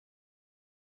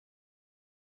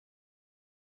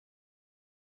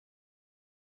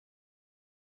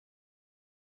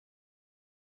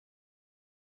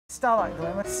Starlight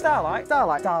glimmer. Starlight.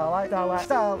 Starlight. Starlight. Starlight.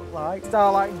 Starlight.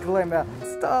 Starlight glimmer.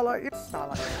 Starlight.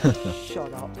 Starlight.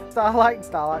 Shut up. Starlight.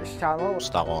 Starlight's channel.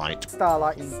 Starlight.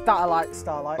 Starlight. Starlight.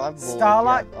 Starlight.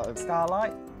 Starlight.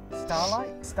 Starlight.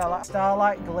 Starlight. Starlight.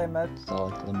 Starlight glimmer.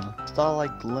 Starlight glimmer.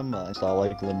 Starlight glimmer.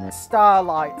 Starlight glimmer.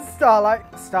 Starlight.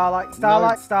 Starlight. Starlight.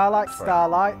 Starlight. Starlight.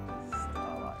 Starlight.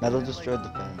 Metal destroyed the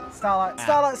fan. Starlight.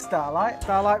 Starlight. Starlight.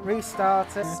 Starlight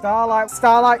restarted. Starlight.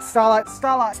 Starlight. Starlight.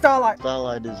 Starlight. Starlight.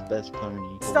 Starlight is best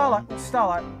pony. Starlight.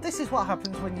 Starlight. This is what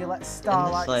happens when you let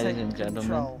Starlight take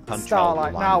control. Control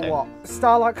Starlight. the Now landing. what?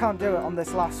 Starlight can't do it on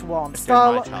this last one. It's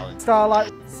Starlight. my challenge.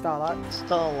 Starlight. Starlight.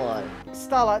 Starlight.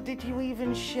 Starlight. Did you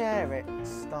even share it?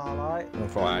 Starlight.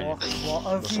 Before I What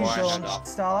have you before I done? stop.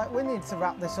 Starlight, we need to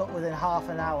wrap this up within half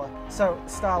an hour. So,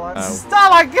 Starlight. Oh.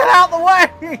 Starlight, get out the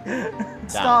way!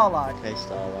 Starlight. Okay,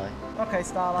 Starlight. Okay,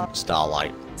 Starlight.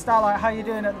 Starlight. Starlight, how you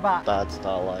doing at the back? Bad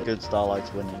Starlight. Good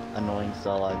Starlight's winning. Annoying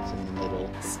Starlight's in the middle.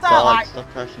 Starlight! Stop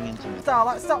crashing into me.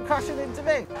 Starlight, stop crashing into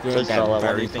me! You're So getting Starlight, what do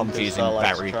very you think of confusing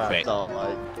Starlight's very track? quick.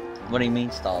 Starlight. What do you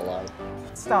mean Starlight?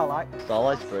 Starlight.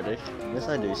 Starlight's British. Yes,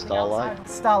 I do. Starlight.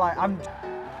 Starlight, I'm...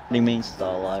 What do you mean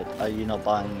Starlight? Are you not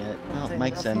buying it? No, it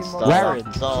makes sense. Where Starlight.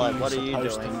 is Starlight, he what are you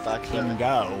supposed doing to back fucking there?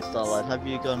 go? Starlight, have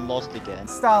you gone lost again?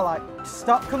 Starlight,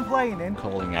 stop complaining.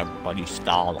 Calling everybody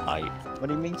Starlight. What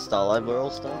do you mean Starlight? We're all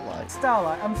Starlight.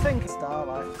 Starlight, I'm thinking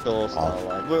Starlight. Sure,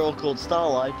 Starlight. We're all called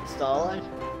Starlight. Starlight?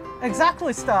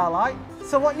 Exactly, Starlight.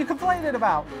 So what you complaining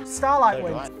about? Starlight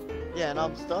wins. Yeah, and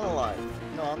I'm Starlight.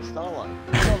 No, I'm Starlight.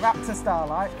 You're Raptor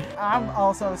Starlight. I'm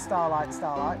also Starlight.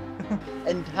 Starlight.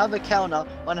 And have a counter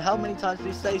on how many times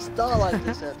we say Starlight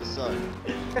this episode.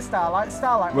 Starlight.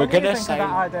 Starlight. We're What do you gonna think say- of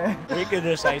that idea? We're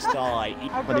gonna say Starlight. I'm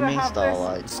What do you gonna mean have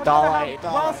Starlight? This, Starlight.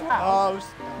 Whilst we're out, Oh,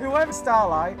 whoever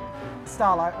Starlight.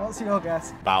 Starlight. What's your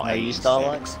guess? about Are you 86.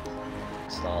 Starlight?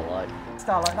 Starlight.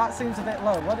 Starlight. That seems a bit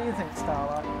low. What do you think,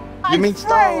 Starlight? You mean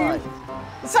Starlight?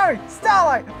 Starlight? Sorry,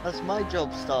 Starlight. That's my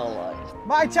job, Starlight.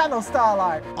 My channel,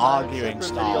 Starlight. Arguing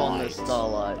Separate video on this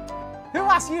Starlight. Starlight. Who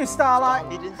asked you,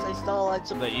 Starlight? He didn't say Starlight,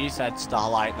 so But you said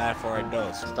Starlight, therefore it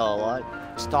does. Starlight.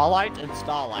 Starlight and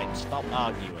Starlight, stop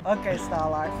arguing. Okay,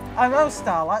 Starlight. I know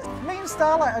Starlight. Me and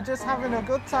Starlight are just having a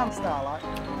good time, Starlight.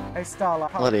 Hey,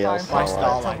 Starlight. Bloody hell, My Starlight.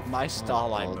 Starlight Oh, mobile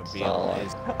Starlight.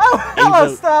 is Oh, hello,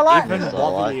 even- Starlight. even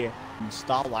Starlight. wobbly than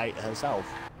Starlight herself.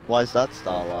 Why is that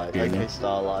Starlight? Yeah. Okay,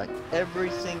 Starlight.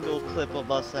 Every single clip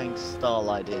of us saying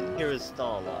Starlight in. Here is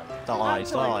Starlight. Starlight, Actually-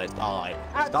 Starlight, Starlight,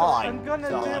 Actually, Starlight, I'm gonna do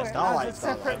Starlight, it as a Starlight,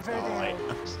 separate Starlight,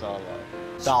 video. Starlight.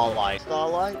 Starlight,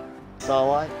 Starlight?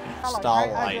 Starlight?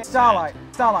 Starlight, Starlight.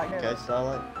 Starlight. Okay,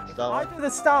 Starlight. I Starlight. do the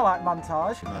Starlight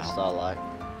montage. No. Starlight.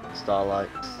 Starlight.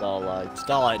 Starlight.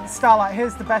 Starlight. Starlight,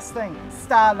 here's the best thing.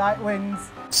 Starlight wins.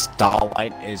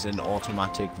 Starlight is an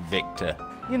automatic victor.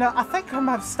 You know, I think I'm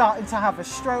starting to have a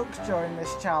stroke during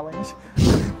this challenge.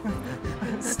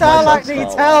 Starlight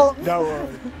needs Starlight? help. No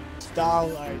one.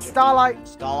 Starlight. Starlight.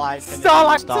 Starlight.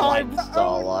 Starlight Starlight. time.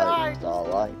 Starlight. Oh,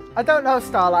 Starlight. I don't know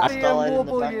Starlight. I Starlight in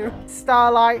the warble you. background.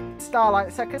 Starlight.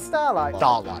 Starlight. Second Starlight.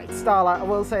 Starlight. Starlight. I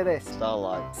will say this.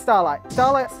 Starlight. Starlight.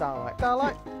 Starlight. Starlight.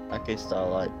 Starlight. Okay,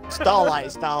 Starlight.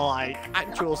 Starlight. Starlight.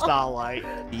 Actual Starlight.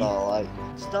 Starlight.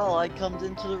 Starlight comes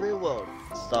into the real world.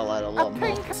 Starlight a lot A more.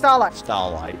 pink Starlight.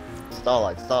 Starlight.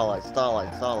 Starlight, Starlight,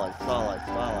 Starlight, Starlight, Starlight,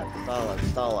 Starlight, Starlight,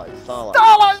 Starlight, Starlight, Starlight.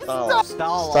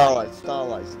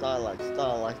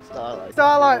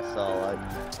 Starlight, Starlight.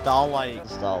 Starlight,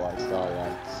 Starlight, Starlight, Starlight,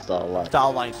 Starlight, Starlight. Starlight, Starlight. Starlight, Starlight, Starlight, Starlight. Starlight.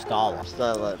 Starlight,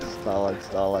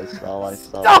 Starlight, Starlight, Starlight,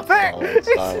 Stop it!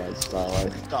 Starlight, Starlight,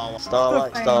 Starlight.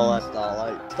 Starlight, Starlight, Starlight, Starlight,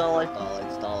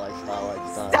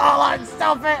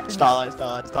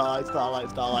 Starlight, Starlight, Starlight, Starlight. Stop it. Starlight. Starlight. Starlight. Starlight. Starlight. Starlight.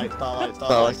 Starlight,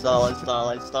 Starlight,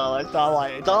 Starlight, Starlight,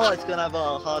 Starlight. Starlight's gonna have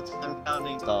a hard time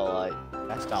counting Starlight.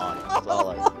 Starlight.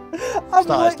 Starlight. I'm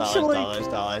Starlight. literally.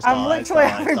 Starlight. I'm literally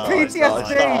having Starlight,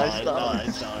 PTSD. Starlight.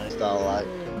 Starlight.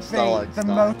 Starlight. The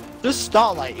most. Does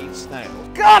Starlight eat snail?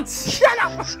 God, shut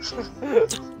up!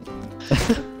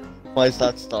 Why is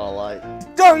that Starlight?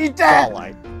 Don't you dare!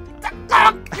 Starlight.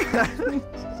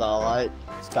 Starlight.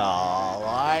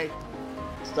 Starlight.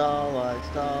 Starlight. Starlight.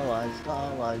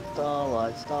 Starlight.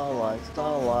 Starlight. Starlight.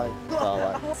 Starlight.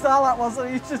 Starlight. Starlight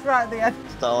wasn't. He's just right at the end.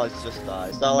 Starlight's just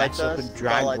died. Starlight Mess up does. and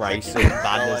drag Starlight race doesn't. as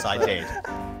bad as I did.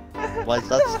 Why is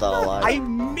that Starlight? I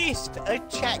missed a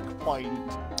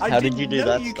checkpoint. How did you do know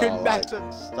that, you could Starlight? mess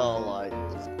up. Starlight.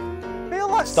 Feel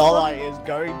like Starlight is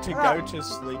going to go to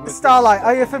sleep with Starlight.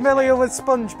 Are you familiar with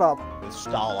SpongeBob? with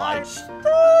Starlight?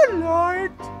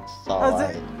 Starlight.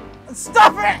 Starlight.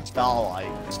 Stop it!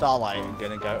 Starlight, I'm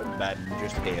gonna go to bed and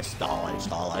just hear Starlight,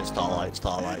 Starlight, Starlight,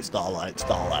 Starlight, Starlight,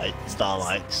 Starlight,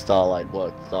 Starlight. Starlight,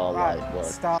 what? Starlight,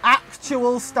 what?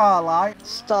 Actual Starlight.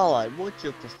 Starlight, what's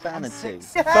your profanity?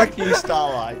 Fuck you,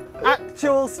 Starlight.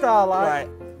 Actual Starlight.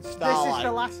 Right, This is Starlight.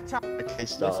 the last chance. Okay,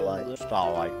 Starlight.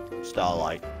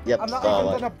 Starlight. Yep, I'm not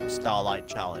Starlight. even gonna. Starlight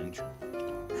challenge.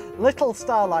 Little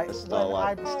Starlight.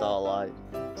 Starlight, when I- Starlight,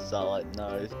 Starlight,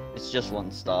 no. It's just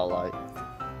one Starlight.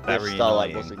 Very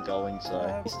Starlight annoying. wasn't going,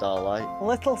 so Starlight.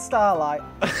 Little Starlight.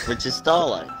 Which is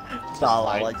Starlight.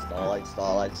 Starlight. Starlight,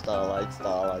 Starlight, Starlight, Starlight,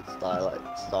 Starlight,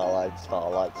 Starlight,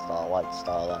 Starlight, Starlight,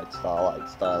 Starlight, Starlight, Starlight.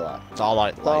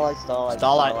 Starlight. Starlight, Starlight, Starlight,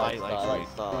 Starlight, like, Starlight,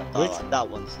 Starlight, Which- Starlight. That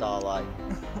one, Starlight.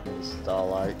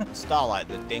 Starlight. Starlight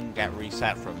that didn't get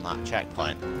reset from that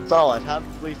checkpoint. Starlight, how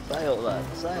did we fail that?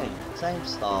 Same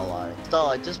Starlight.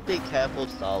 Starlight, just be careful,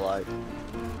 Starlight.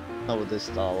 Not with this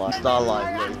Starlight.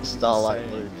 Starlight loops. Starlight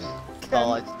Same. loops.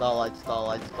 Starlight, Starlight,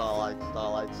 Starlight, Starlight,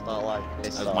 Starlight, Starlight. Hey,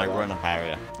 That's my Starlight. run-up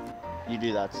area. You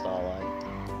do that, Starlight.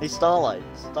 Hey, Starlight,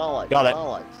 Starlight, Got it.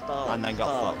 Starlight, Starlight, And then got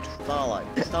Starlight, fucked.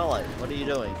 Starlight, Starlight, what are you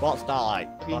doing? What Starlight?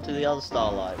 Looking to the other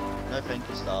Starlight. No thank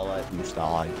you, Starlight. You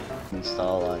Starlight. Me,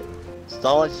 Starlight.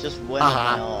 Starlight's just winning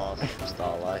my ass,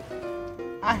 Starlight.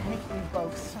 I hate you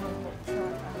both so much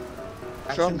right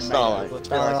Strong Starlight. Starlight.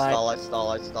 Starlight,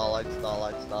 Starlight, Starlight,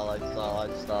 Starlight, Starlight,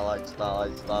 Starlight, Starlight,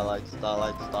 Starlight, Starlight,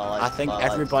 Starlight, Starlight. I think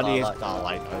Starlight, everybody is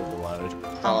Starlight. Starlight overload.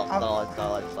 Starlight, Starlight,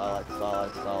 Starlight,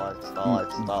 Starlight, Starlight,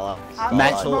 Starlight, Starlight, Starlight.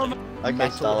 Metal. Okay,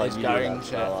 Metal Starlight, is you do going that, to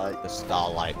Starlight. the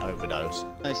Starlight overdose.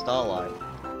 No, Starlight.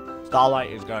 Starlight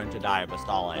is going to die of a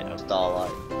Starlight overdose.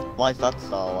 Starlight. Why is that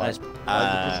Starlight? Why is it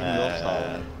pushing your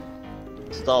Starlight?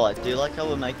 Starlight, do you like how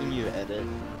we're making you edit?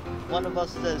 One of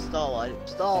us says Starlight.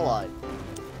 Starlight!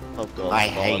 Oh god, I Starlight.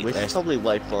 hate We should this. probably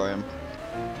wait for him.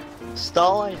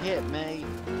 Starlight hit me!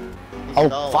 Hey, Oh,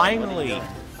 Starlight, what are you finally! doing?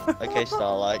 Okay,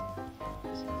 Starlight.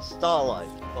 Starlight,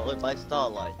 followed by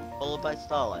Starlight, followed by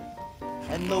Starlight.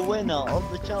 And the winner of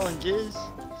the challenge is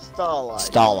Starlight.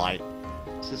 Starlight.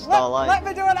 This is now. Starlight. Let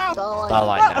me do it now. Starlight,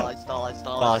 Starlight now. Starlight, Starlight,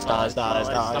 Starlight, Starlight,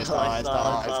 Starlight, Starlight, Starlight, Starlight,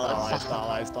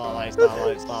 Starlight, Starlight, Starlight, Starlight,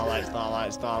 Starlight,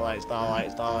 Starlight, Starlight,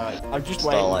 Starlight, Starlight. I'm just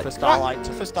waiting Starlight.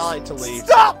 for Starlight to leave.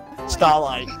 Stop!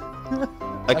 Starlight.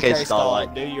 Okay,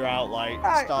 Starlight. do your outlight.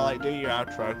 Right. Starlight, do your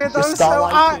outro. Yeah, those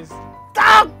Starlight so is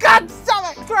Oh God,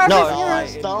 stop it! Travis, No, Starlight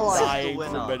is Starlight is the dying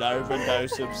winner. from an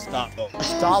overdose of stuff.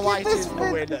 Starlight is the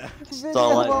winner.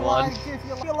 Starlight won.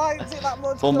 If you liked it that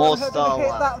much, For go more ahead and Starlight.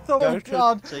 hit that thumb Go to-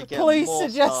 on. So you get Please more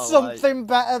suggest Starlight. something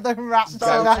better than Raptor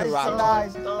Starlight,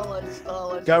 99. Starlight,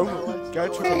 Starlight, Go Starlight, to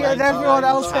the Starlight, Me main and everyone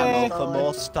else channel here. for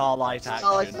more Starlight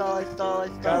Starlight, action. Starlight, Starlight,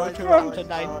 Go Starlight, to Starlight, Raptor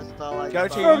Starlight, Starlight, Go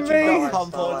to Starlight,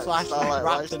 YouTube.com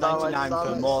youtube.com/Raptor99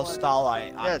 for more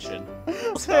Starlight action.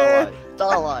 Starlight,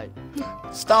 Starlight.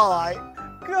 Starlight.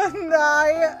 Good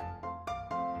night.